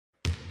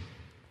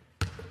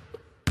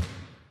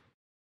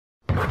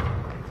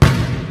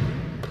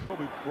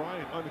Kobe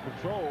Bryant under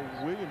control.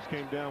 Williams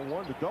came down,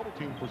 wanted to double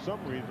team for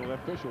some reason.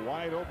 Left Fisher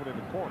wide open in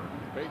the corner.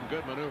 Peyton,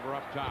 good maneuver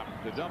up top.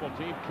 The double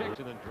team kicks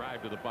and then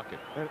drive to the bucket.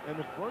 And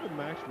the front of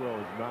Maxwell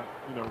is not,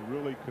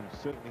 really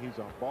consistent. He's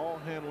a ball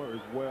handler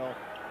as well,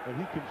 and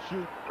he can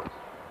shoot.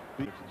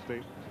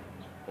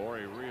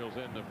 Borey reels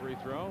in the free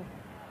throw.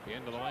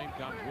 Into the lane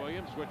comes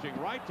Williams, switching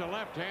right to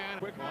left hand.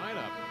 Quick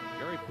lineup.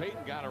 Gary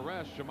Payton got a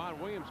rest.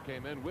 Shammond Williams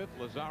came in with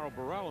Lazaro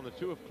Burrell, and the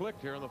two have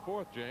clicked here in the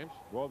fourth, James.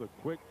 Well, the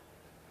quick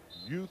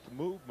youth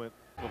movement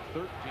of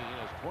 13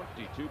 has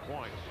 22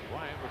 points.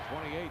 Bryant with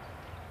 28.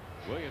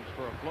 Williams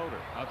for a floater.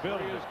 A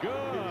three is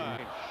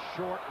good.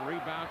 Short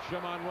rebound,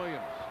 Shammond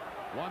Williams.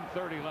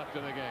 1:30 left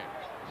in the game.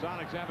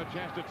 Sonics have a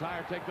chance to tie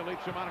or take the lead.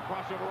 Shammond a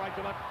crossover right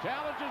to left.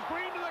 Challenges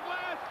Green to the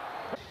glass.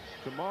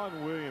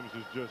 Shammond Williams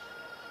is just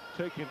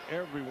taking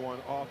everyone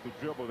off the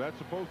dribble. That's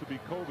supposed to be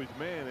Kobe's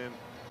man, and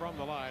from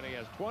the line he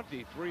has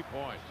 23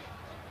 points.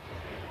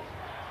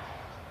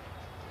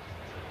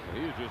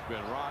 He's just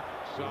been rock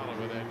solid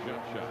with that jump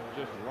shot,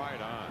 just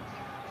right on.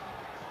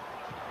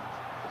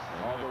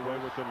 All the way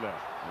with the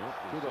left.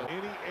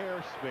 Any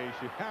airspace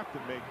you have to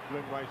make.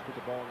 Glenn Rice put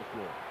the ball on the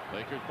floor.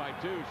 Lakers by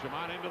 2.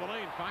 Shammond into the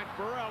lane, finds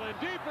Burrell in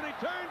deep, and he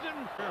turns and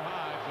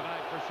high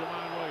tonight for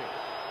Shammond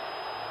Williams.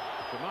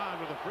 Shammond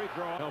with a free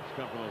throw helps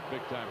come from those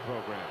big-time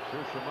programs.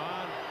 Here's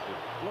Shammond,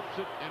 just flips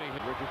it, and he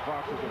hits. Richard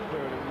Fox is a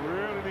player that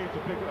really needs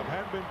to pick it up.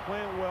 Hadn't been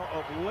playing well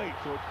of late,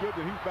 so it's good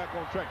that he's back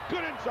on track.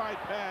 Good inside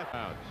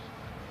pass.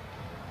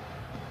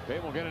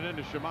 Payton will get it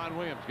into Shammond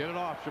Williams. Get it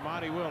off.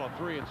 Shammond, he will. A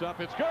three. It's up.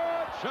 It's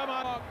good.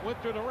 Shammond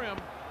went to the rim.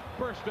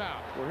 Burst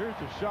out. Well, here's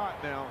the shot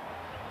now.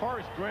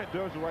 Horace Grant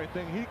does the right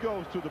thing. He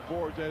goes to the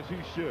boards as he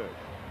should.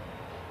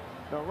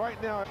 Now, right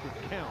now, it's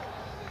the count.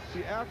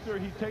 See, after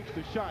he takes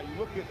the shot, you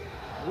look at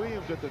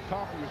Williams at the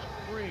top of your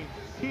screen.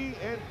 He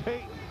and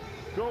Payton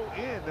go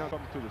in. Now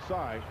comes to the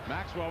side.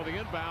 Maxwell with the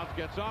inbounds.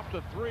 Gets off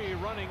the three.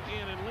 Running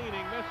in and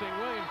leaning. Missing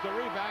Williams. The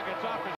rebound. It's off.